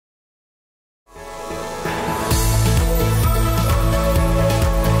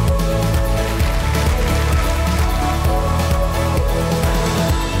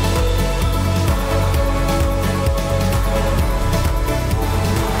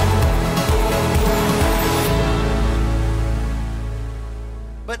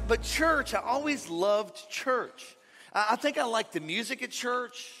church, I always loved church. I think I like the music at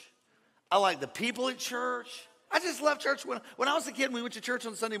church. I like the people at church. I just love church. When I was a kid, we went to church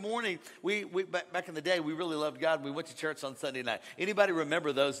on Sunday morning. We back in the day, we really loved God. We went to church on Sunday night. Anybody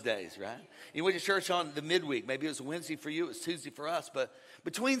remember those days, right? You went to church on the midweek. Maybe it was Wednesday for you. It was Tuesday for us. But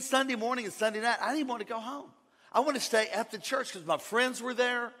between Sunday morning and Sunday night, I didn't want to go home. I wanted to stay at the church because my friends were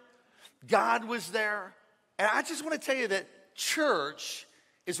there. God was there. And I just want to tell you that church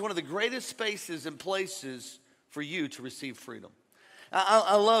is one of the greatest spaces and places for you to receive freedom.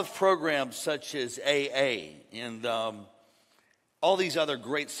 I love programs such as AA and all these other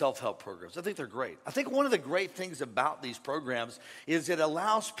great self-help programs. I think they're great. I think one of the great things about these programs is it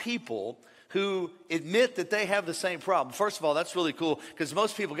allows people who admit that they have the same problem. First of all, that's really cool because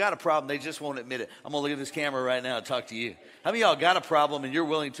most people got a problem, they just won't admit it. I'm going to look at this camera right now and talk to you. How many of y'all got a problem and you're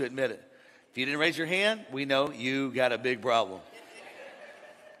willing to admit it? If you didn't raise your hand, we know you got a big problem.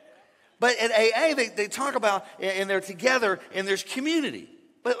 But at AA, they talk about, and they're together, and there's community.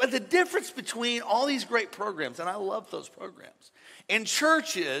 But the difference between all these great programs, and I love those programs, and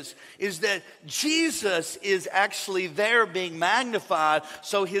churches is that Jesus is actually there being magnified,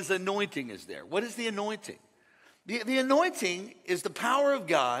 so his anointing is there. What is the anointing? The anointing is the power of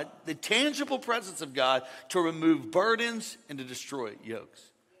God, the tangible presence of God to remove burdens and to destroy yokes.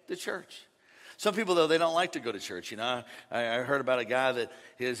 The church. Some people, though, they don't like to go to church. You know, I heard about a guy that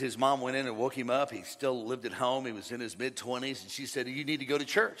his mom went in and woke him up. He still lived at home. He was in his mid-20s, and she said, you need to go to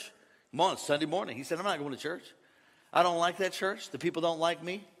church. Come on, it's Sunday morning. He said, I'm not going to church. I don't like that church. The people don't like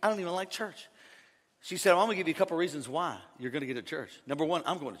me. I don't even like church. She said, well, I'm going to give you a couple reasons why you're going to get to church. Number one,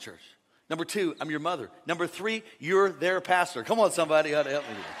 I'm going to church. Number two, I'm your mother. Number three, you're their pastor. Come on, somebody ought to help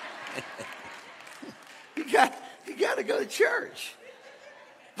me. You got to go to church.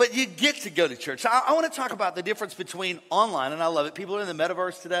 But you get to go to church. I want to talk about the difference between online, and I love it. People are in the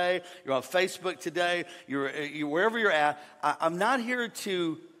metaverse today. You're on Facebook today. You're wherever you're at. I'm not here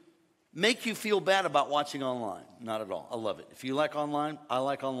to make you feel bad about watching online. Not at all. I love it. If you like online, I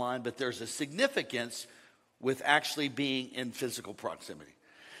like online. But there's a significance with actually being in physical proximity.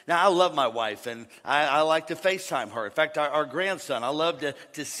 Now, I love my wife, and I like to FaceTime her. In fact, our grandson, I love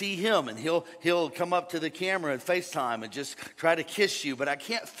to see him, and he'll come up to the camera and FaceTime and just try to kiss you, but I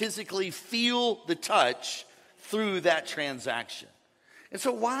can't physically feel the touch through that transaction. And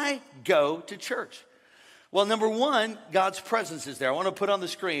so why go to church? Well, number one, God's presence is there. I want to put on the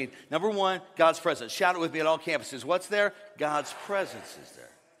screen, number one, God's presence. Shout it with me at all campuses. What's there? God's presence is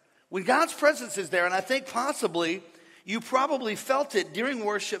there. When God's presence is there, and I think possibly you probably felt it during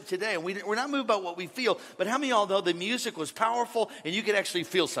worship today. And we're not moved by what we feel, but how many of y'all know the music was powerful and you could actually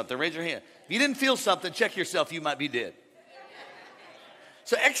feel something? Raise your hand. If you didn't feel something, check yourself. You might be dead.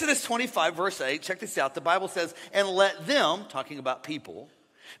 So Exodus 25, verse 8, check this out. The Bible says, and let them, talking about people,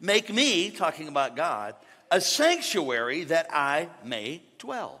 make me, talking about God, a sanctuary that I may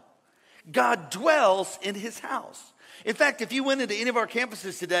dwell. God dwells in his house. In fact, if you went into any of our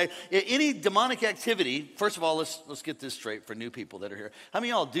campuses today, any demonic activity, first of all, let's get this straight for new people that are here. How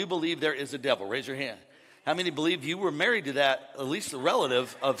many of y'all do believe there is a devil? Raise your hand. How many believe you were married to that, at least a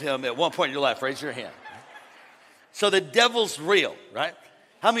relative of him at one point in your life? Raise your hand. So the devil's real, right?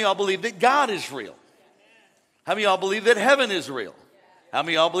 How many of y'all believe that God is real? How many of y'all believe that heaven is real? How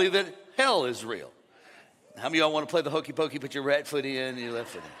many of y'all believe that hell is real? How many of y'all want to play the hokey pokey, put your right foot in and your left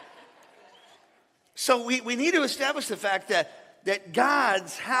foot in? So we need to establish the fact that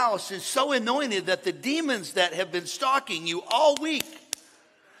God's house is so anointed that the demons that have been stalking you all week,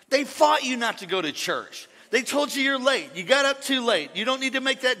 they fought you not to go to church. They told you you're late. You got up too late. You don't need to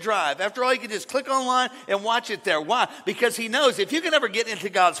make that drive. After all, you can just click online and watch it there. Why? Because he knows if you can ever get into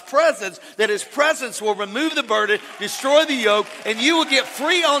God's presence, that his presence will remove the burden, destroy the yoke, and you will get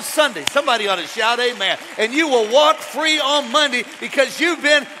free on Sunday. Somebody ought to shout amen. And you will walk free on Monday because you've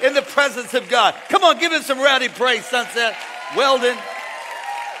been in the presence of God. Come on, give him some rowdy praise, Sunset. Weldon.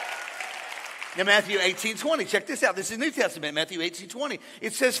 In Matthew 18:20, check this out. This is New Testament, Matthew 18:20.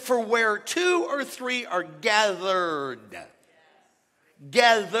 It says, for where two or three are gathered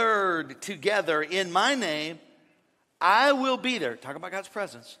together in my name, I will be there. Talk about God's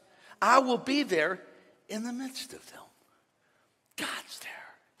presence. I will be there in the midst of them. God's there.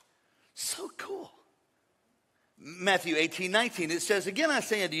 So cool. Matthew 18:19, it says, again I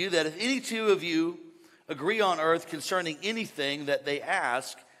say unto you that if any two of you agree on earth concerning anything that they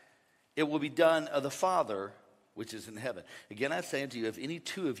ask, it will be done of the Father which is in heaven. Again, I say unto you, if any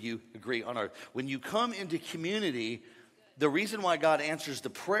two of you agree on earth. When you come into community, the reason why God answers the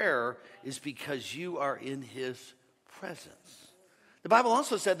prayer is because you are in his presence. The Bible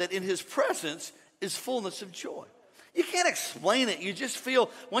also said that in his presence is fullness of joy. You can't explain it. You just feel,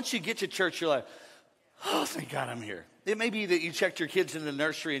 once you get to church, you're like, oh, thank God I'm here. It may be that you checked your kids in the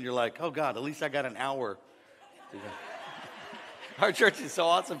nursery and you're like, oh God, at least I got an hour. Our church is so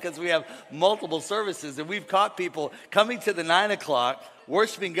awesome because we have multiple services, and we've caught people coming to the 9 o'clock,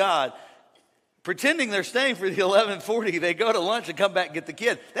 worshiping God, pretending they're staying for the 11:40. They go to lunch and come back and get the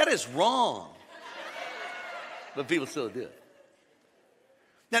kid. That is wrong. But people still do it.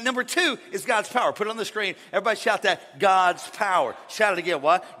 Now, number 2 is God's power. Put it on the screen. Everybody shout that. God's power. Shout it again.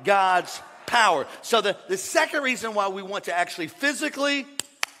 What? God's power. So the second reason why we want to actually physically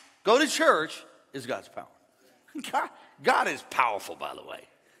go to church is God's power. God is powerful, by the way.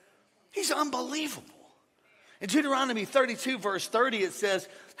 He's unbelievable. In Deuteronomy 32, verse 30, it says,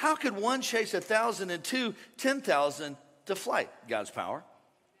 how could one chase 1,000 and two 10,000 to flight? God's power.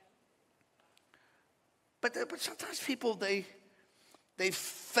 But sometimes people, they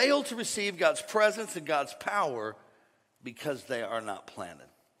fail to receive God's presence and God's power because they are not planted.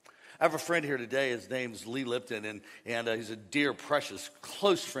 I have a friend here today. His name's Lee Lipton, and he's a dear, precious,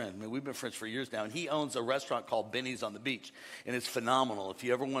 close friend. I mean, we've been friends for years now, and he owns a restaurant called Benny's on the Beach, and it's phenomenal. If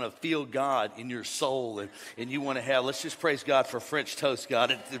you ever want to feel God in your soul and you want to have, let's just praise God for French toast,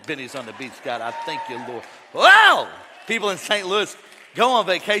 God, at Benny's on the Beach. God, I thank you, Lord. Wow! People in St. Louis go on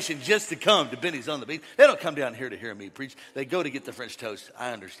vacation just to come to Benny's on the Beach. They don't come down here to hear me preach. They go to get the French toast.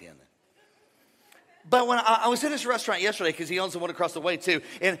 I understand that. But when I was in his restaurant yesterday, because he owns the one across the way too,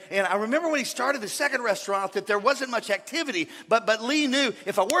 and I remember when he started the second restaurant that there wasn't much activity, but Lee knew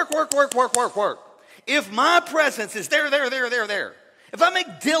if I work, if my presence is there, if I make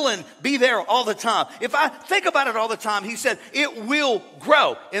Dylan be there all the time, if I think about it all the time, he said, it will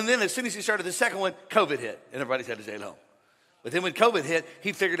grow. And then as soon as he started the second one, COVID hit, and everybody's had to stay at home. But then when COVID hit,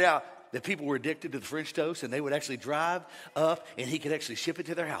 he figured out that people were addicted to the French toast, and they would actually drive up, and he could actually ship it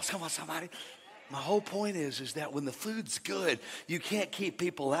to their house. Come on, somebody. My whole point is that when the food's good, you can't keep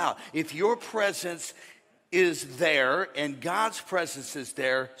people out. If your presence is there and God's presence is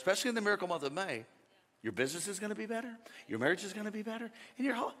there, especially in the miracle month of May, your business is going to be better, your marriage is going to be better,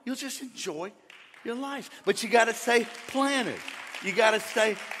 and you'll just enjoy your life. But you got to stay planted. You got to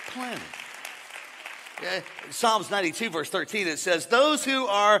stay planted. Yeah, Psalms 92, verse 13, it says, those who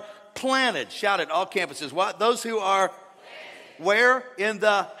are planted, shout it, all campuses, what? Those who are planted. Where? In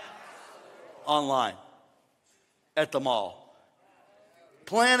the online, at the mall.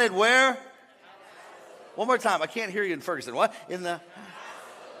 Planted where? One more time. I can't hear you in Ferguson. What? In the,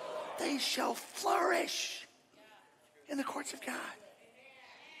 they shall flourish in the courts of God.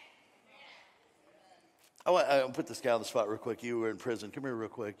 I'll put this guy on the spot real quick. You were in prison. Come here real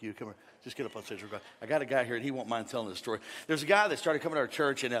quick. You come here. Just get up on stage real quick. I got a guy here, and he won't mind telling this story. There's a guy that started coming to our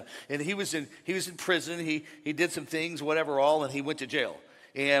church, and he was in prison. He did some things, whatever, and he went to jail.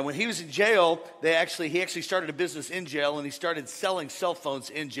 And when he was in jail, he actually started a business in jail, and he started selling cell phones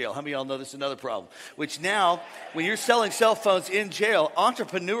in jail. How many of y'all know this is another problem? Which now, when you're selling cell phones in jail,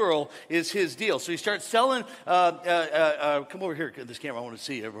 entrepreneurial is his deal. So he starts selling, come over here, this camera, I want to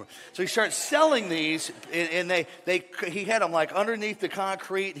see everyone. So he starts selling these, and he had them like underneath the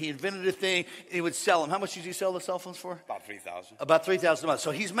concrete. He invented a thing, and he would sell them. How much did you sell the cell phones for? About $3,000. About $3,000 a month.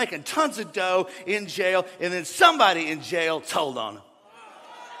 So he's making tons of dough in jail, and then somebody in jail told on him.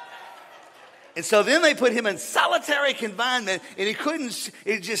 And so then they put him in solitary confinement, and he's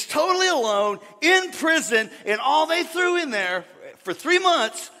just totally alone in prison. And all they threw in there for 3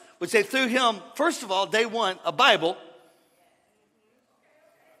 months was they threw him, first of all, day one, a Bible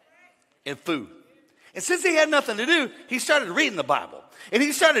and food. And since he had nothing to do, he started reading the Bible. And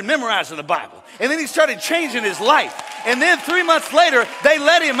he started memorizing the Bible. And then he started changing his life. And then 3 months later, they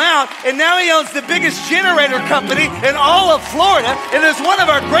let him out. And now he owns the biggest generator company in all of Florida. And is one of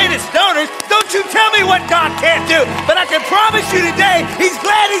our greatest donors. Don't you tell me what God can't do. But I can promise you today, he's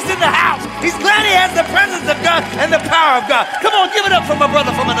glad he's in the house. He's glad he has the presence of God and the power of God. Come on, give it up for my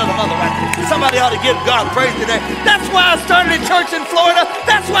brother from another mother. Right? Somebody ought to give God praise today. That's why I started a church in Florida.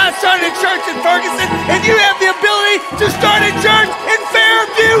 That's why I started a church in Ferguson. And you have the ability to start a church in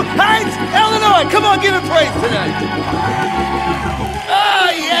Fairview Heights, Illinois. Come on, give him praise today. Oh,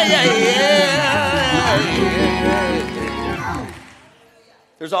 yeah.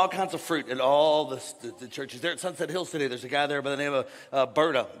 There's all kinds of fruit in all the churches. There at Sunset Hills today, there's a guy there by the name of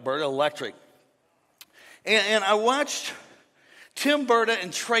Berta Electric. And I watched Tim, Berta,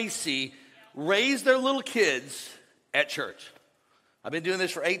 and Tracy raise their little kids at church. I've been doing this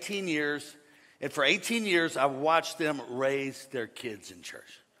for 18 years. And for 18 years, I've watched them raise their kids in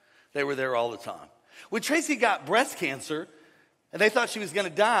church. They were there all the time. When Tracy got breast cancer, and they thought she was going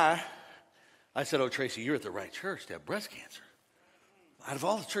to die, I said, oh, Tracy, you're at the right church to have breast cancer. Out of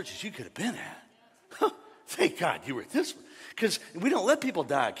all the churches you could have been at, Thank God you were this one. Because we don't let people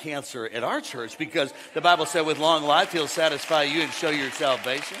die of cancer at our church because the Bible said with long life he'll satisfy you and show your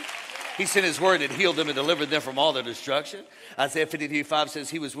salvation. He sent his word and healed them and delivered them from all their destruction. Isaiah 53:5 says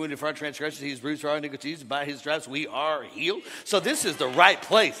he was wounded for our transgressions, he was bruised for our iniquities, and by his stripes we are healed. So this is the right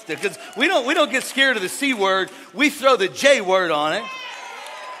place because we don't get scared of the C word. We throw the J word on it.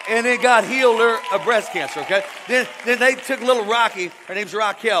 And then God healed her of breast cancer, okay? Then they took little Rocky, her name's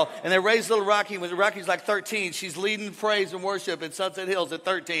Raquel, and they raised little Rocky. When Rocky's like 13, she's leading praise and worship at Sunset Hills at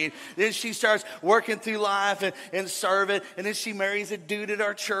 13. Then she starts working through life and serving. And then she marries a dude at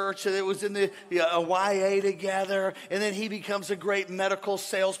our church that was in a YA together. And then he becomes a great medical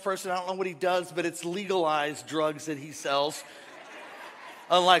salesperson. I don't know what he does, but it's legalized drugs that he sells.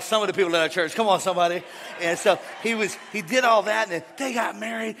 Unlike some of the people at our church. Come on, somebody. And so he did all that, and they got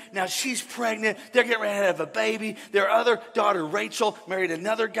married. Now she's pregnant. They're getting ready to have a baby. Their other daughter, Rachel, married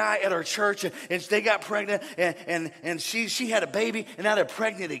another guy at our church, and they got pregnant, and she had a baby, and now they're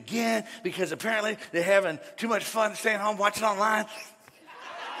pregnant again because apparently they're having too much fun staying home watching online.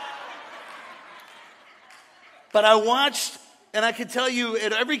 But I watched, and I can tell you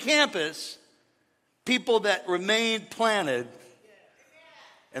at every campus, people that remained planted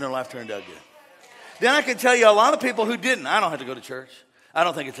and their life turned out good. Then I can tell you a lot of people who didn't. I don't have to go to church. I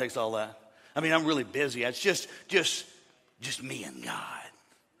don't think it takes all that. I mean, I'm really busy. It's just me and God.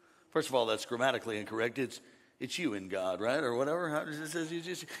 First of all, that's grammatically incorrect. It's you and God, right? Or whatever.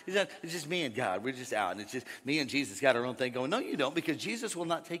 It's just me and God. We're just out. And it's just me and Jesus got our own thing going. No, you don't, because Jesus will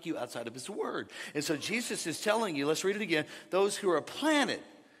not take you outside of his word. And so Jesus is telling you, let's read it again, those who are planted,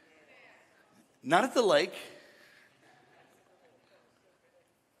 not at the lake.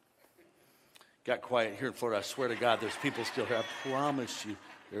 Got quiet here in Florida. I swear to God, there's people still here. I promise you,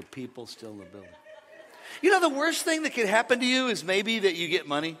 there are people still in the building. You know, the worst thing that could happen to you is maybe that you get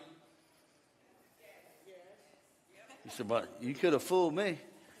money. You said, but you could have fooled me.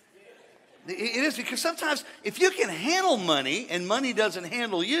 It is because sometimes if you can handle money and money doesn't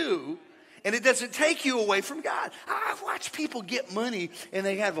handle you, and it doesn't take you away from God. I've watched people get money and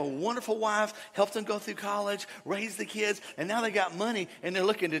they have a wonderful wife, help them go through college, raise the kids, and now they got money and they're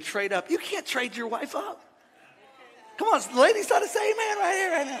looking to trade up. You can't trade your wife up. Come on, ladies, ought to say amen right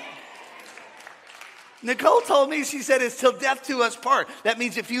here, right now. Nicole told me, she said, it's till death do us part. That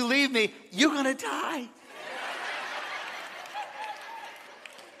means if you leave me, you're going to die.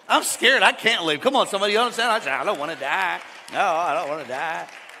 I'm scared. I can't leave. Come on, somebody, you understand? I said, I don't want to die. No, I don't want to die.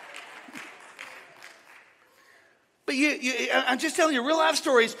 But I'm just telling you, real life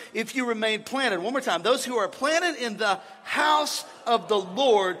stories, if you remain planted. One more time. Those who are planted in the house of the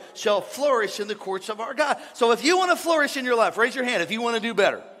Lord shall flourish in the courts of our God. So if you want to flourish in your life, raise your hand. If you want to do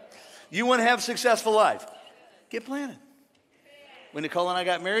better, you want to have a successful life, get planted. When Nicole and I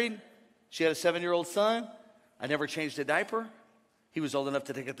got married, she had a 7-year-old son. I never changed a diaper. He was old enough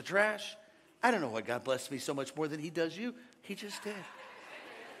to take out the trash. I don't know why God blessed me so much more than he does you. He just did.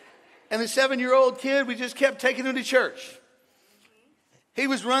 And the 7-year-old kid, we just kept taking him to church. He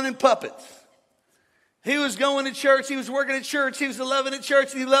was running puppets. He was going to church. He was working at church. He was loving at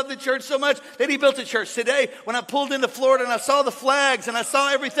church. And he loved the church so much that he built a church. Today, when I pulled into Florida and I saw the flags and I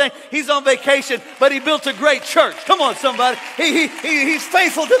saw everything, he's on vacation, but he built a great church. Come on, somebody. He's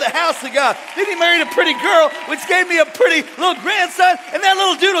faithful to the house of God. Then he married a pretty girl, which gave me a pretty little grandson. And that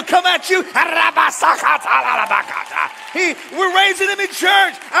little dude will come at you. We're raising him in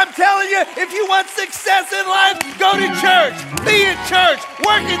church. I'm telling you, if you want success in life, go to church. Be in church.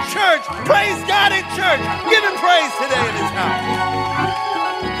 Work in church. Praise God in church. Give him praise today in this house.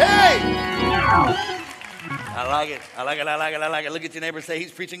 Hey! I like it. I like it. I like it. I like it. Look at your neighbor and say,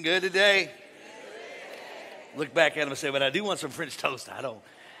 he's preaching good today. Look back at him and say, but I do want some French toast. I don't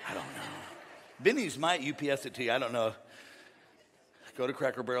know. Benny's might UPS it to you. I don't know. Go to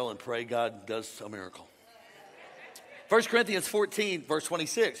Cracker Barrel and pray God does a miracle. 1 Corinthians 14, verse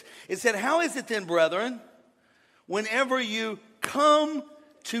 26. It said, how is it then, brethren, whenever you come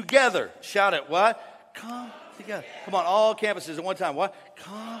together? Shout it. What? Come together. Come on, all campuses at one time. What?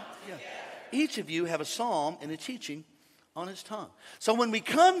 Come together. Each of you have a psalm and a teaching on his tongue. So when we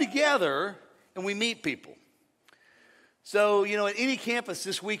come together and we meet people. So, you know, at any campus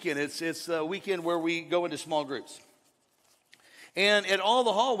this weekend, it's a weekend where we go into small groups. And at all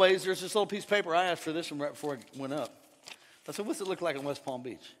the hallways, there's this little piece of paper. I asked for this one right before I went up. I said, what's it look like in West Palm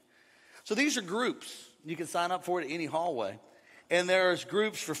Beach? So these are groups. You can sign up for it at any hallway. And there's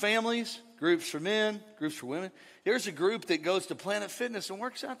groups for families, groups for men, groups for women. There's a group that goes to Planet Fitness and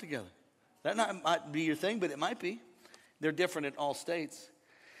works out together. That might be your thing, but it might be. They're different in all states.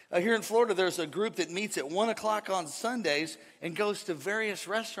 Here in Florida, there's a group that meets at 1 o'clock on Sundays and goes to various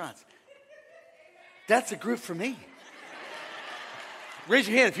restaurants. That's a group for me. Raise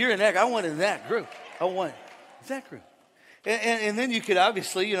your hand if you're in that. I want in that group. I want that group. And then you could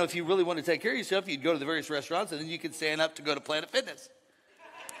obviously, you know, if you really want to take care of yourself, you'd go to the various restaurants, and then you could stand up to go to Planet Fitness.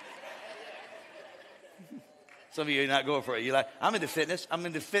 Some of you are not going for it. You're like, I'm into fitness. I'm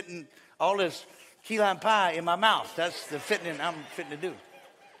into fitting all this key lime pie in my mouth. That's the fitting I'm fitting to do.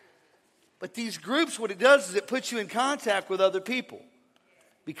 But these groups, what it does is it puts you in contact with other people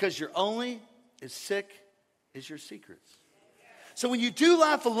because you're only as sick as your secrets. So when you do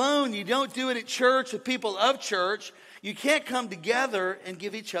life alone, you don't do it at church with people of church, you can't come together and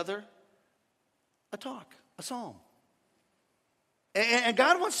give each other a talk, a psalm. And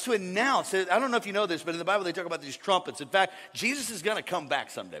God wants to announce, I don't know if you know this, but in the Bible they talk about these trumpets. In fact, Jesus is going to come back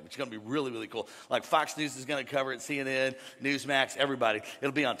someday, which is going to be really, really cool. Like Fox News is going to cover it, CNN, Newsmax, everybody.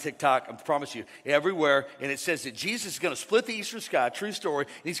 It'll be on TikTok, I promise you, everywhere. And it says that Jesus is going to split the eastern sky, true story,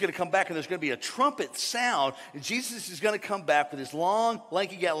 and he's going to come back and there's going to be a trumpet sound. And Jesus is going to come back with his long,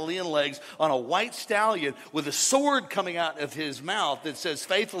 lanky Galilean legs on a white stallion with a sword coming out of his mouth that says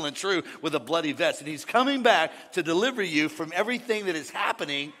faithful and true with a bloody vest. And he's coming back to deliver you from everything that is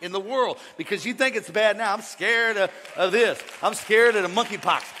happening in the world because you think it's bad now. I'm scared of this. I'm scared of the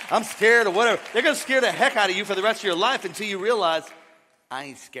monkeypox. I'm scared of whatever. They're going to scare the heck out of you for the rest of your life until you realize I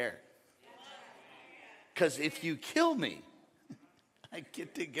ain't scared. Because if you kill me, I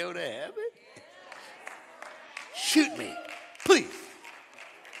get to go to heaven. Shoot me, please.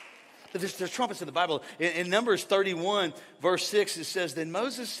 There's trumpets in the Bible. In Numbers 31, verse 6, it says, Then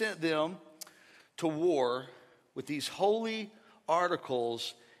Moses sent them to war with these holy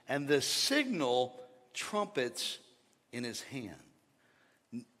articles and the signal trumpets in his hand.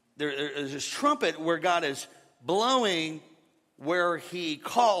 There's this trumpet where God is blowing where he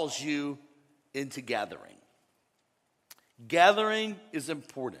calls you into gathering. Gathering is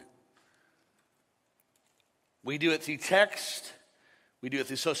important. We do it through text. We do it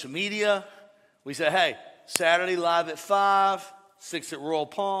through social media. We say, hey, Saturday live at 5, 6 at Royal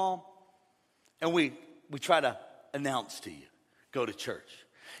Palm. And we try to announce to you. Go to church.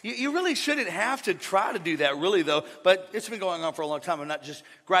 You really shouldn't have to try to do that, really, though. But it's been going on for a long time. I'm not just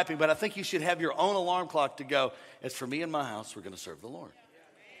griping, but I think you should have your own alarm clock to go, as for me and my house, we're going to serve the Lord.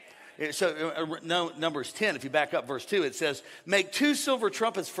 So Numbers 10, if you back up verse 2, it says, Make 2 silver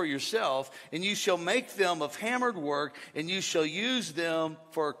trumpets for yourself, and you shall make them of hammered work, and you shall use them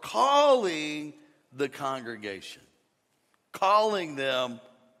for calling the congregation. Calling them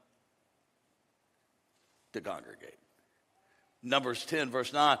to congregate. Numbers 10,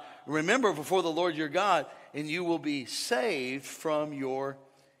 verse 9, remember before the Lord your God, and you will be saved from your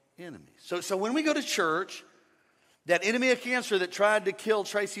enemies. So when we go to church, that enemy of cancer that tried to kill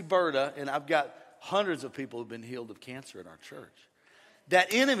Tracy Berta, and I've got hundreds of people who've been healed of cancer in our church.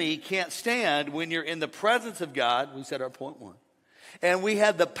 That enemy can't stand when you're in the presence of God. We said our point 1. And we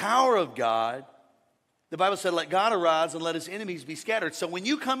had the power of God. The Bible said, let God arise and let his enemies be scattered. So when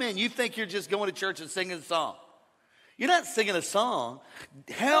you come in, you think you're just going to church and singing a song. You're not singing a song.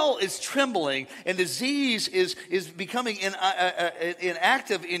 Hell is trembling, and disease is becoming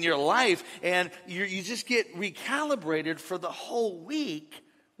inactive in your life, and you just get recalibrated for the whole week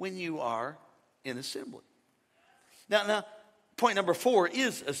when you are in assembly. Now, point number 4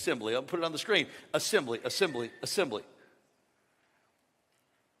 is assembly. I'll put it on the screen. Assembly, assembly, assembly.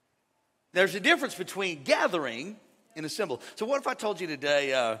 There's a difference between gathering and assembly. So what if I told you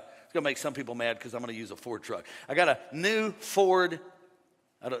today... It's going to make some people mad because I'm going to use a Ford truck. I got a new Ford,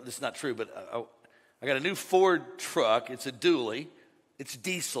 this is not true, but I got a new Ford truck. It's a dually. It's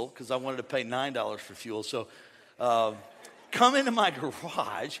diesel because I wanted to pay $9 for fuel. So come into my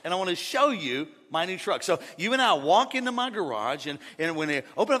garage, and I want to show you my new truck. So you and I walk into my garage, and when they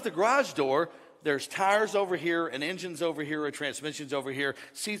open up the garage door, there's tires over here, and engines over here, and transmissions over here,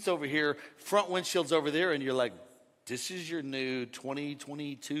 seats over here, front windshields over there, and you're like, this is your new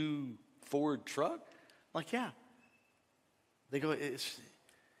 2022 Ford truck? I'm like, yeah. They go, it's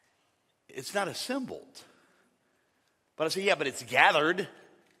not assembled. But I say, yeah, but it's gathered.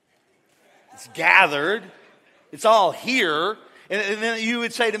 It's gathered. It's all here. And then you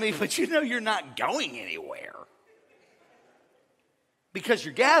would say to me, but you know you're not going anywhere. Because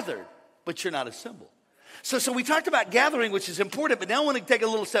you're gathered, but you're not assembled. So we talked about gathering, which is important, but now I want to take a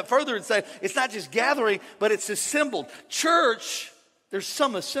little step further and say it's not just gathering, but it's assembled. Church, there's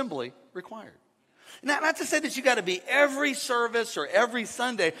some assembly required. Not to say that you got to be every service or every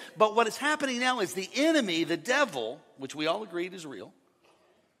Sunday, but what is happening now is the enemy, the devil, which we all agreed is real.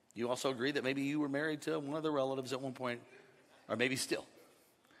 You also agree that maybe you were married to one of the relatives at one point, or maybe still.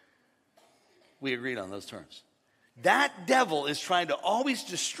 We agreed on those terms. That devil is trying to always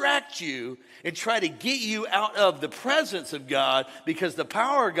distract you and try to get you out of the presence of God because the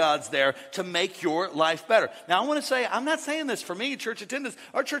power of God's there to make your life better. Now, I want to say, I'm not saying this for me, church attendance.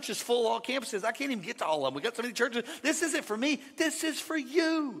 Our church is full, all campuses. I can't even get to all of them. We got so many churches. This isn't for me. This is for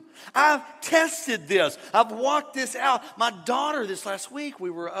you. I've tested this. I've walked this out. My daughter, this last week,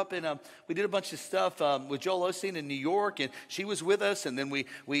 we were up in we did a bunch of stuff with Joel Osteen in New York, and she was with us. And then we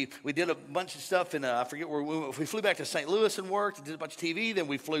did a bunch of stuff in, I forget where we flew back to St. Louis and worked and did a bunch of TV. Then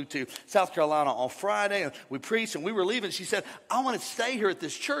we flew to South Carolina on Friday, and we preached, and we were leaving. She said, I want to stay here at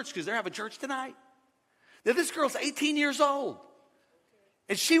this church because they're having church tonight. Now, this girl's 18 years old,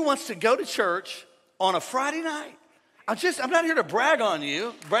 and she wants to go to church on a Friday night. I'm not here to brag on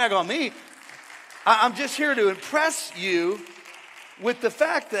me. I'm just here to impress you with the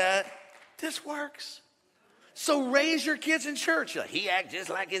fact that this works. So raise your kids in church. Like, he acts just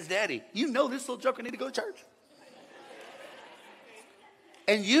like his daddy. You know this little joker need to go to church.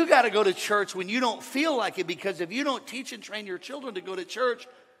 And you got to go to church when you don't feel like it, because if you don't teach and train your children to go to church,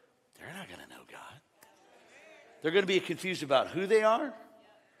 they're not going to know God. They're going to be confused about who they are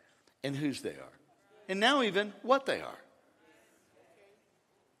and whose they are. And now even what they are.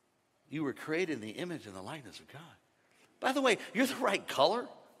 You were created in the image and the likeness of God. By the way, you're the right color.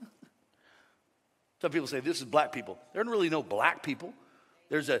 Some people say this is black people. There aren't really no black people.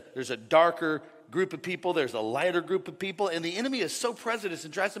 There's a darker group of people. There's a lighter group of people. And the enemy is so prejudiced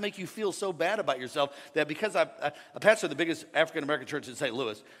and tries to make you feel so bad about yourself that because I pastor the biggest African-American church in St.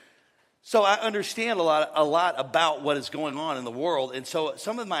 Louis, so I understand a lot about what is going on in the world. And so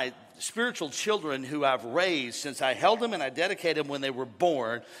some of my spiritual children who I've raised since I held them and I dedicated them when they were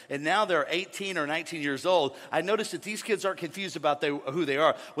born, and now they're 18 or 19 years old, I noticed that these kids aren't confused about who they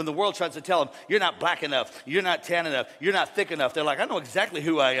are. When the world tries to tell them, you're not black enough, you're not tan enough, you're not thick enough, they're like, I know exactly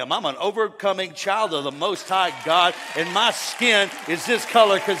who I am. I'm an overcoming child of the Most High God, and my skin is this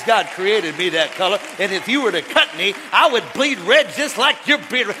color because God created me that color. And if you were to cut me, I would bleed red just like you're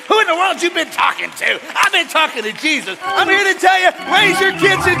bleeding red. Who in the world you been talking to? I've been talking to Jesus. I'm here to tell you, raise your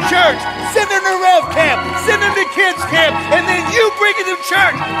kids in church. Send them to Rev Camp. Send them to Kids Camp. And then you bring them to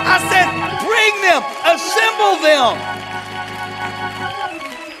church. I said, bring them. Assemble them.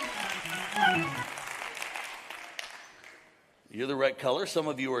 You're the right color. Some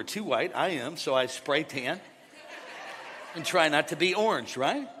of you are too white. I am, so I spray tan and try not to be orange,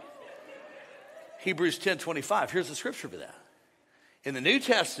 right? Hebrews 10:25. Here's the scripture for that. In the New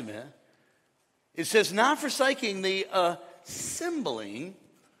Testament, it says, not forsaking the assembling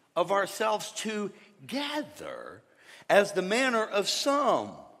of ourselves together as the manner of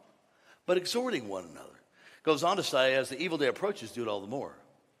some, but exhorting one another. Goes on to say, as the evil day approaches, do it all the more.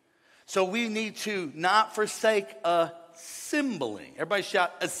 So we need to not forsake assembling. Everybody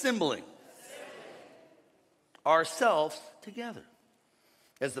shout, assembling. Ourselves together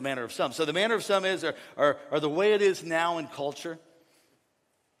as the manner of some. So the manner of some is, or the way it is now in culture.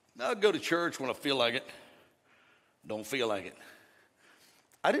 I'll go to church when I feel like it. Don't feel like it.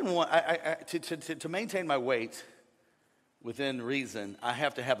 I didn't want, to maintain my weight within reason, I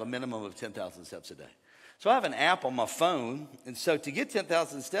have to have a minimum of 10,000 steps a day. So I have an app on my phone, and so to get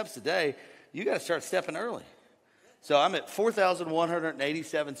 10,000 steps a day, you got to start stepping early. So I'm at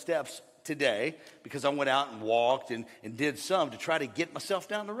 4,187 steps today because I went out and walked and did some to try to get myself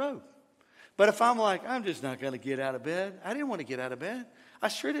down the road. But if I'm like, I'm just not going to get out of bed, I didn't want to get out of bed. I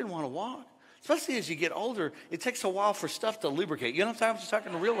sure didn't want to walk. Especially as you get older, it takes a while for stuff to lubricate. You know what I'm just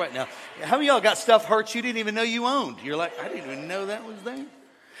talking real right now. How many of y'all got stuff hurts you didn't even know you owned? You're like, I didn't even know that was there.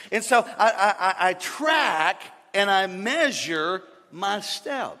 And so I track and I measure my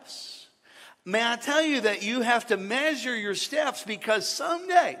steps. May I tell you that you have to measure your steps because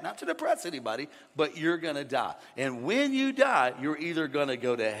someday, not to depress anybody, but you're going to die. And when you die, you're either going to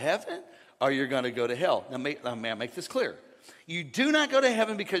go to heaven or you're going to go to hell. Now, may I make this clear? You do not go to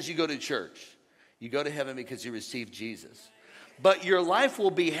heaven because you go to church. You go to heaven because you receive Jesus. But your life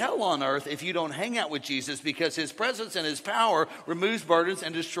will be hell on earth if you don't hang out with Jesus because his presence and his power removes burdens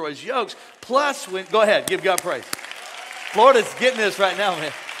and destroys yokes. Plus, go ahead, give God praise. Florida's getting this right now,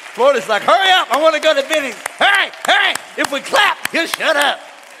 man. Florida's like, hurry up, I want to go to Benny. Hurry. If we clap, he'll shut up.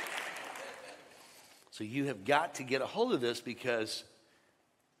 So you have got to get a hold of this because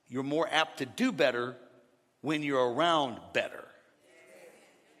you're more apt to do better when you're around better.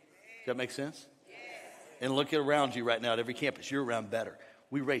 Does that make sense? Yes. And look around you right now at every campus. You're around better.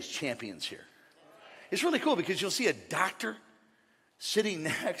 We raise champions here. It's really cool because you'll see a doctor sitting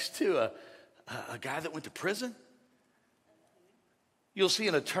next to a guy that went to prison. You'll see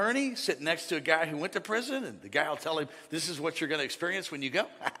an attorney sitting next to a guy who went to prison, and the guy will tell him, this is what you're going to experience when you go.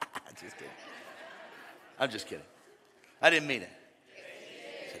 I'm just kidding. I didn't mean it.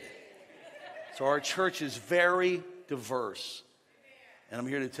 So our church is very diverse. And I'm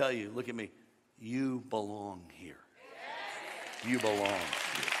here to tell you, look at me, you belong here. You belong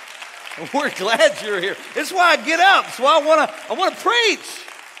here. And we're glad you're here. It's why I get up. It's why I want to preach.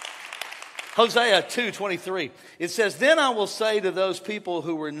 Hosea 2:23. It says, then I will say to those people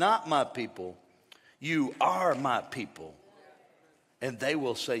who were not my people, you are my people. And they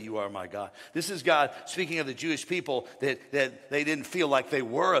will say, you are my God. This is God speaking of the Jewish people that they didn't feel like they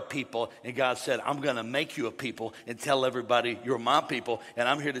were a people. And God said, I'm going to make you a people and tell everybody you're my people. And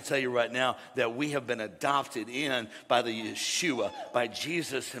I'm here to tell you right now that we have been adopted in by the Yeshua, by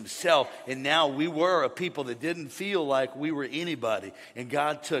Jesus himself. And now we were a people that didn't feel like we were anybody. And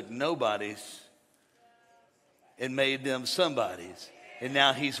God took nobodies and made them somebodies. And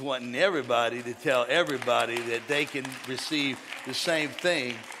now he's wanting everybody to tell everybody that they can receive the same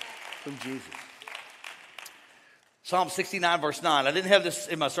thing from Jesus. Psalm 69, verse 9. I didn't have this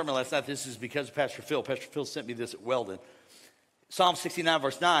in my sermon last night. This is because of Pastor Phil. Pastor Phil sent me this at Weldon. Psalm 69,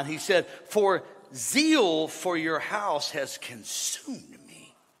 verse 9. He said, for zeal for your house has consumed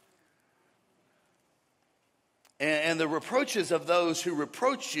me. And the reproaches of those who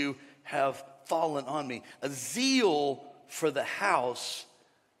reproach you have fallen on me. A zeal for the house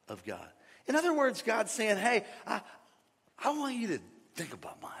of God. In other words, God's saying, hey, I want you to think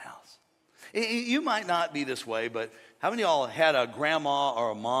about my house. You might not be this way, but how many of y'all had a grandma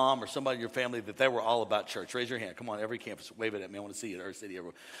or a mom or somebody in your family that they were all about church? Raise your hand. Come on, every campus, wave it at me. I want to see it, Earth City,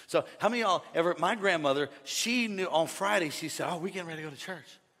 everyone. So how many of y'all ever, my grandmother, she knew on Friday, she said, oh, we're getting ready to go to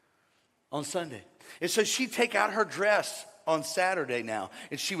church on Sunday. And so she'd take out her dress on Saturday now,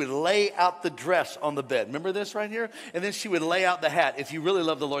 and she would lay out the dress on the bed. Remember this right here? And then she would lay out the hat. If you really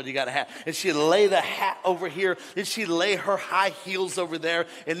love the Lord, you got a hat. And she'd lay the hat over here, and she'd lay her high heels over there.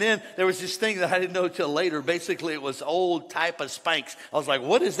 And then there was this thing that I didn't know till later. Basically, it was old type of Spanx. I was like,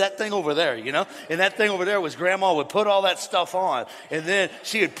 what is that thing over there, you know? And that thing over there was Grandma would put all that stuff on, and then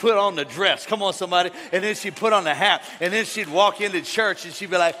she would put on the dress. Come on, somebody. And then she'd put on the hat, and then she'd walk into church, and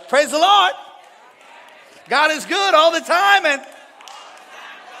she'd be like, praise the Lord. God is good all the time.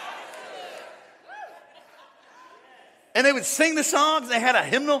 And they would sing the songs. They had a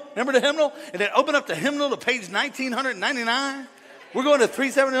hymnal. Remember the hymnal? And they'd open up the hymnal to page 1999. We're going to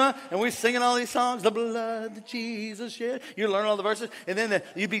 379, and we're singing all these songs. The blood that Jesus shed. You learn all the verses. And then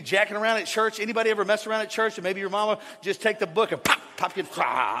you'd be jacking around at church. Anybody ever mess around at church? And maybe your mama just take the book and pop you.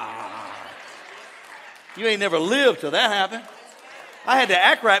 You ain't never lived till that happened. I had to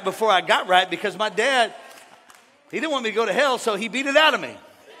act right before I got right because my dad, he didn't want me to go to hell, so he beat it out of me.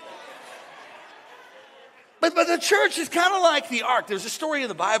 But the church is kind of like the ark. There's a story in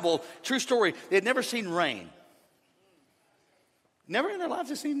the Bible, true story. They had never seen rain. Never in their lives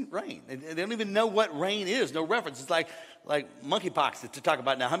have seen rain. They don't even know what rain is. No reference. It's like monkeypox to talk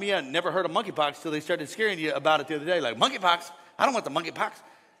about now. How many of you never heard of monkeypox till they started scaring you about it the other day? Like, monkeypox? I don't want the monkeypox.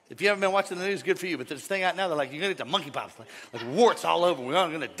 If you haven't been watching the news, good for you. But there's this thing out now, they're like, you're going to get the monkeypox. Like warts all over. We're all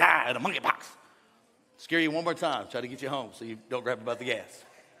going to die of the monkeypox. Scare you one more time. Try to get you home so you don't grab about the gas.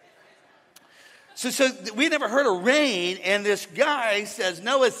 So we never heard of rain. And this guy says,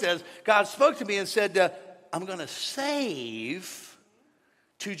 Noah says, God spoke to me and said, I'm going to save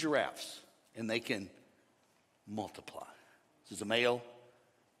 2 giraffes. And they can multiply. This is a male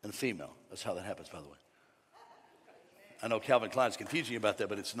and a female. That's how that happens, by the way. I know Calvin Klein's confusing you about that,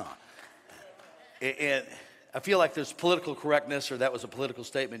 but it's not. And I feel like there's political correctness, or that was a political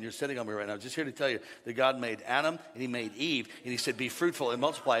statement you're sitting on me right now. I'm just here to tell you that God made Adam and he made Eve, and he said, be fruitful and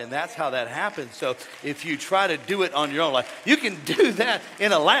multiply. And that's how that happens. So if you try to do it on your own, like you can do that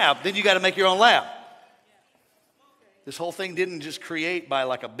in a lab, then you got to make your own lab. This whole thing didn't just create by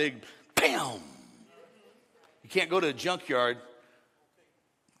like a big bam. You can't go to a junkyard,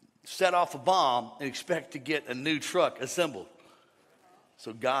 set off a bomb, and expect to get a new truck assembled.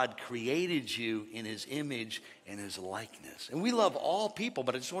 So God created you in his image and his likeness. And we love all people,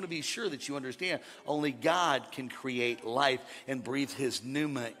 but I just want to be sure that you understand only God can create life and breathe his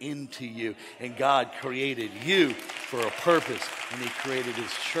pneuma into you. And God created you for a purpose, and he created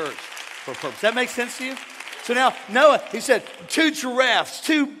his church for a purpose. That makes sense to you? So now Noah, he said 2 giraffes,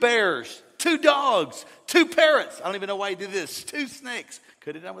 2 bears, 2 dogs, 2 parrots. I don't even know why he did this. 2 snakes.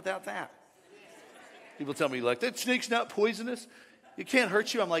 Could have done without that. People tell me like, that snake's not poisonous. It can't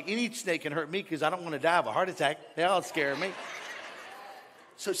hurt you. I'm like, any snake can hurt me because I don't want to die of a heart attack. They all scare me.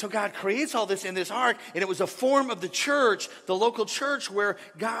 So God creates all this in this ark, and it was a form of the church, the local church, where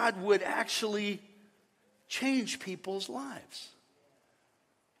God would actually change people's lives.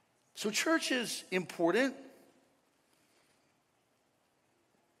 So church is important.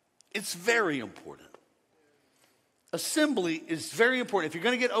 It's very important. assembly is very important. If you're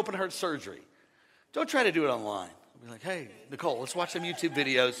going to get open heart surgery, don't try to do it online. Be like, hey, Nicole, let's watch some YouTube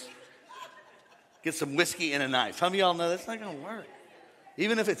videos. Get some whiskey and a knife. How many of y'all know that's not going to work?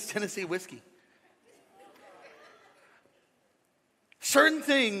 Even if it's Tennessee whiskey. Certain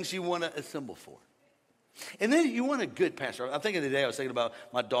things you want to assemble for. And then you want a good pastor. I'm thinking today, I was thinking about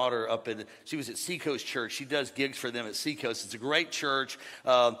my daughter she was at Seacoast Church. She does gigs for them at Seacoast. It's a great church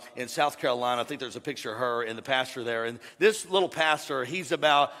in South Carolina. I think there's a picture of her and the pastor there. And this little pastor, he's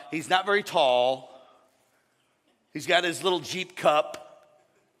not very tall. He's got his little Jeep cup,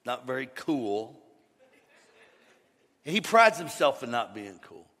 not very cool. And he prides himself in not being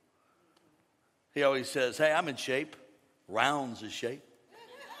cool. He always says, hey, I'm in shape. Rounds is shape.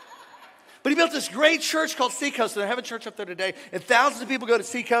 But he built this great church called Seacoast, and they have a church up there today, and thousands of people go to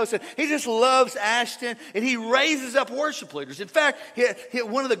Seacoast, and he just loves Ashton, and he raises up worship leaders. In fact,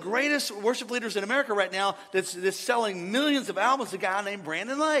 one of the greatest worship leaders in America right now that's selling millions of albums is a guy named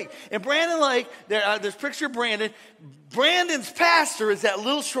Brandon Lake. And Brandon Lake, there's a picture of Brandon. Brandon's pastor is that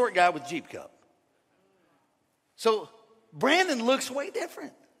little short guy with Jeep Cup. So Brandon looks way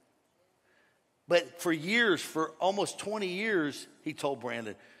different. But for years, for almost 20 years, he told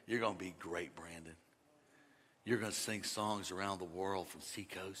Brandon, you're going to be great, Brandon. You're going to sing songs around the world from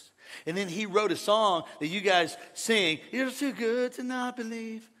Seacoast. And then he wrote a song that you guys sing. You're too good to not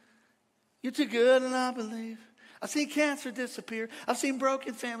believe. You're too good to not believe. I've seen cancer disappear. I've seen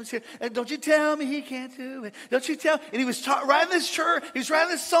broken families here. And don't you tell me he can't do it. Don't you tell. And he was writing this church. He was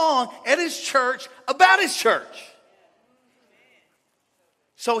writing this song at his church about his church.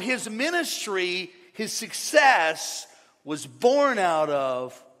 So his ministry, his success was born out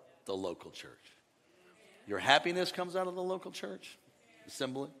of the local church. Your happiness comes out of the local church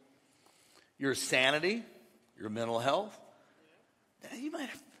assembly. Your sanity, your mental health. You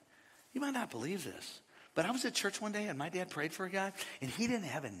might not believe this, but I was at church one day and my dad prayed for a guy and he didn't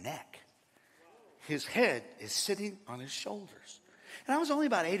have a neck. His head is sitting on his shoulders. And I was only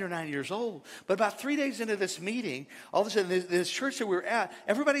about 8 or 9 years old. But about 3 days into this meeting, all of a sudden, this church that we were at,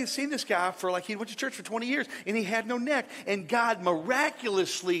 everybody had seen this guy he went to church for 20 years, and he had no neck. And God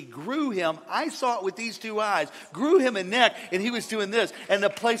miraculously grew him. I saw it with these two eyes. Grew him a neck, and he was doing this. And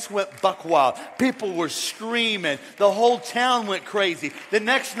the place went buck wild. People were screaming. The whole town went crazy. The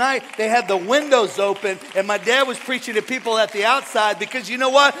next night, they had the windows open, and my dad was preaching to people at the outside because you know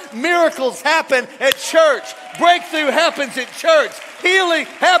what? Miracles happen at church. Breakthrough happens at church. Healing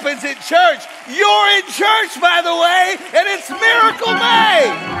happens at church. You're in church, by the way, and it's Miracle May.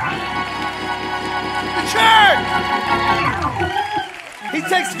 The church. He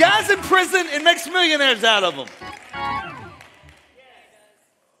takes guys in prison and makes millionaires out of them.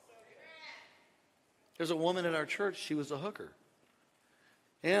 There's a woman in our church. She was a hooker.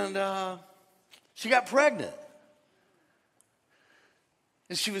 And she got pregnant.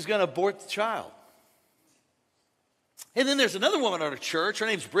 And she was going to abort the child. And then there's another woman at our church. Her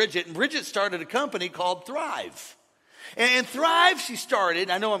name's Bridget. And Bridget started a company called Thrive. And Thrive, she started.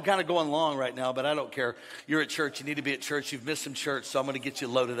 I know I'm kind of going long right now, but I don't care. You're at church. You need to be at church. You've missed some church, so I'm going to get you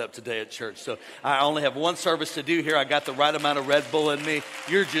loaded up today at church. So I only have one service to do here. I got the right amount of Red Bull in me.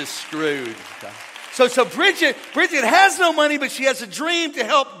 You're just screwed. So Bridget has no money, but she has a dream to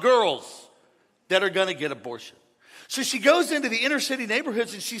help girls that are going to get abortion. So she goes into the inner city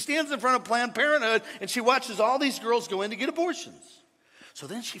neighborhoods and she stands in front of Planned Parenthood and she watches all these girls go in to get abortions. So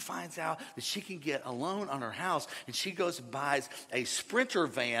then she finds out that she can get a loan on her house and she goes and buys a Sprinter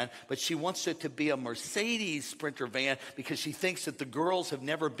van, but she wants it to be a Mercedes Sprinter van because she thinks that the girls have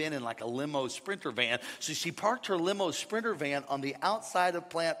never been in like a limo Sprinter van. So she parked her limo Sprinter van on the outside of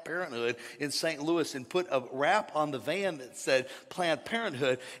Planned Parenthood in St. Louis and put a wrap on the van that said Planned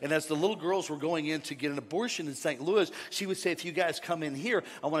Parenthood. And as the little girls were going in to get an abortion in St. Louis, she would say, if you guys come in here,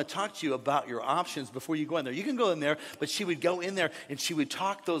 I want to talk to you about your options before you go in there. You can go in there, but she would go in there and she would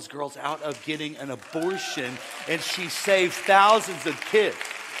talk those girls out of getting an abortion, and she saved thousands of kids.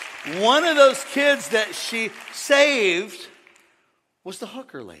 One of those kids that she saved was the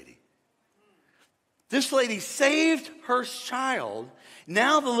hooker lady. This lady saved her child.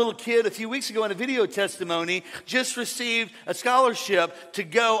 Now the little kid, a few weeks ago in a video testimony, just received a scholarship to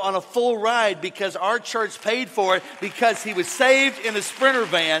go on a full ride because our church paid for it because he was saved in a Sprinter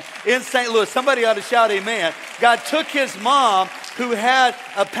van in St. Louis. Somebody ought to shout amen. God took his mom, who had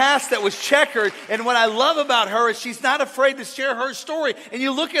a past that was checkered, and what I love about her is she's not afraid to share her story. And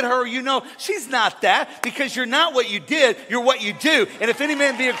you look at her, you know, she's not that, because you're not what you did, you're what you do. And if any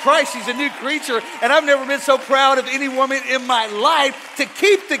man be in Christ, he's a new creature. And I've never been so proud of any woman in my life to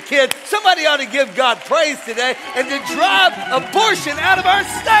keep the kid. Somebody ought to give God praise today and to drive abortion out of our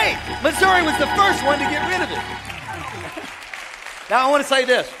state. Missouri was the first one to get rid of it. Now, I want to say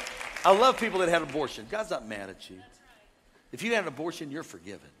this. I love people that had abortion. God's not mad at you. If you had an abortion, you're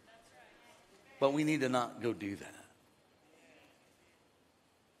forgiven. But we need to not go do that.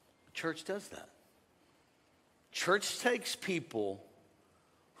 Church does that. Church takes people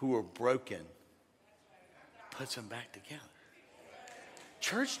who are broken, puts them back together.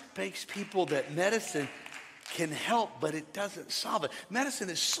 Church makes people that medicine can help, but it doesn't solve it. Medicine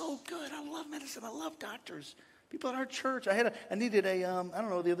is so good. I love medicine. I love doctors. People at our church, I needed a, I don't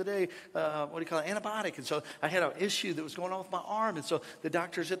know, the other day, antibiotic. And so I had an issue that was going on with my arm. And so the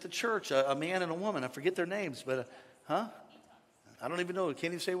doctors at the church, a man and a woman, I forget their names, but, I don't even know. I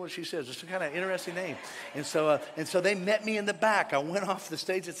can't even say what she says. Just a kind of interesting name. And so they met me in the back. I went off the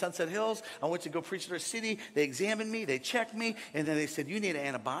stage at Sunset Hills. I went to go preach at our city. They examined me. They checked me. And then they said, you need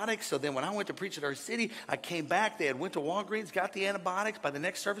an antibiotic. So then when I went to preach at our city, I came back. They had went to Walgreens, got the antibiotics. By the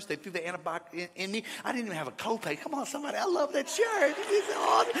next service, they threw the antibiotic in me. I didn't even have a copay. Come on, somebody. I love that church.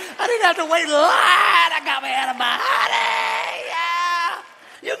 I didn't have to wait in line. I got my antibiotic.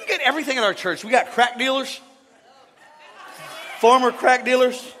 Yeah. You can get everything at our church. We got crack dealers. Former crack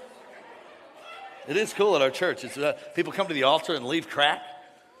dealers. It is cool at our church. It's, people come to the altar and leave crack,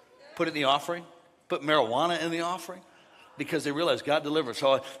 put it in the offering, put marijuana in the offering because they realize God delivers.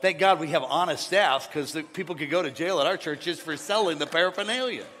 So thank God we have honest staff because people could go to jail at our church just for selling the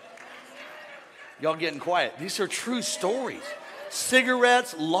paraphernalia. Y'all getting quiet. These are true stories.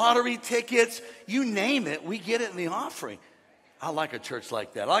 Cigarettes, lottery tickets, you name it, we get it in the offering. I like a church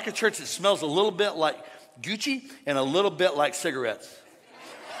like that. I like a church that smells a little bit like Gucci and a little bit like cigarettes.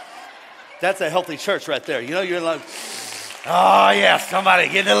 That's a healthy church right there. You know, you're like, oh yeah, somebody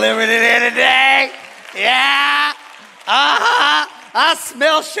get delivered in here today. Yeah. I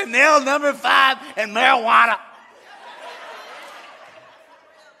smell Chanel No. 5 and marijuana.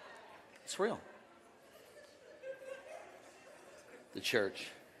 It's real. The church.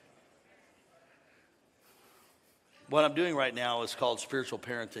 What I'm doing right now is called spiritual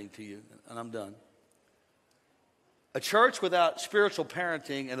parenting to you, and I'm done. A church without spiritual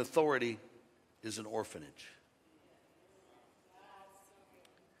parenting and authority is an orphanage.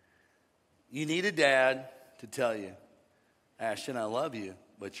 You need a dad to tell you, Ashton, I love you,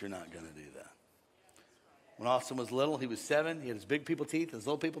 but you're not going to do that. When Austin was little, he was 7. He had his big people teeth, his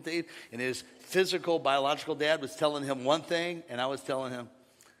little people teeth, and his physical, biological dad was telling him one thing, and I was telling him,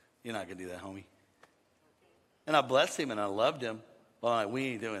 you're not going to do that, homie. And I blessed him, and I loved him. Well, I'm like, we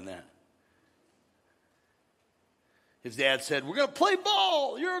ain't doing that. His dad said, we're going to play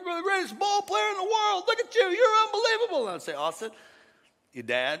ball. You're the greatest ball player in the world. Look at you. You're unbelievable. And I'd say, Austin, your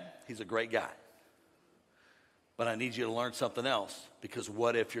dad, he's a great guy. But I need you to learn something else because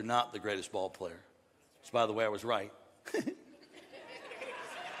what if you're not the greatest ball player? So, by the way, I was right.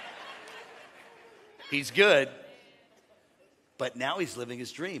 He's good. But now he's living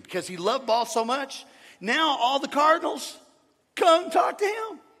his dream because he loved ball so much. Now all the Cardinals come talk to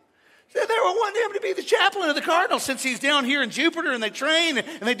him. They were wanting him to be the chaplain of the Cardinals since he's down here in Jupiter and they train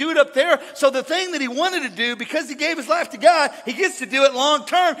and they do it up there. So the thing that he wanted to do, because he gave his life to God, he gets to do it long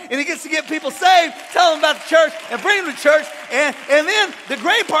term and he gets to get people saved, tell them about the church and bring them to church. And then the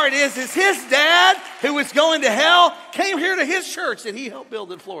great part is his dad, who was going to hell, came here to his church that he helped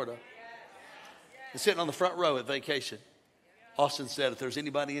build in Florida. He's sitting on the front row at vacation. Austin said, if there's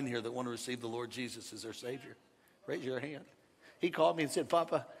anybody in here that want to receive the Lord Jesus as their Savior, raise your hand. He called me and said,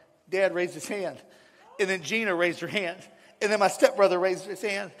 Papa, Dad raised his hand. And then Gina raised her hand. And then my stepbrother raised his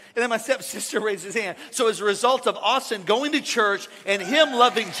hand. And then my stepsister raised his hand. So as a result of Austin going to church and him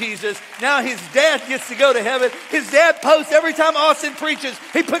loving Jesus, now his dad gets to go to heaven. His dad posts every time Austin preaches.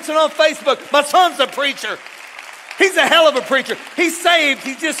 He puts it on Facebook. My son's a preacher. He's a hell of a preacher. He's saved.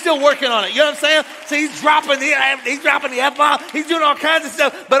 He's just still working on it. You know what I'm saying? So he's dropping the F-bomb. He's doing all kinds of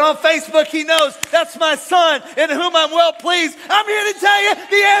stuff. But on Facebook, he knows that's my son in whom I'm well pleased. I'm here to tell you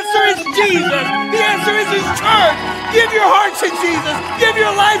the answer is Jesus. The answer is his church. Give your heart to Jesus. Give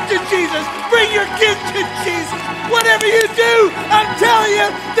your life to Jesus. Bring your kids to Jesus. Whatever you do, I'm telling you,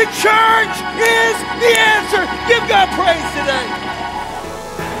 the church is the answer. Give God praise today.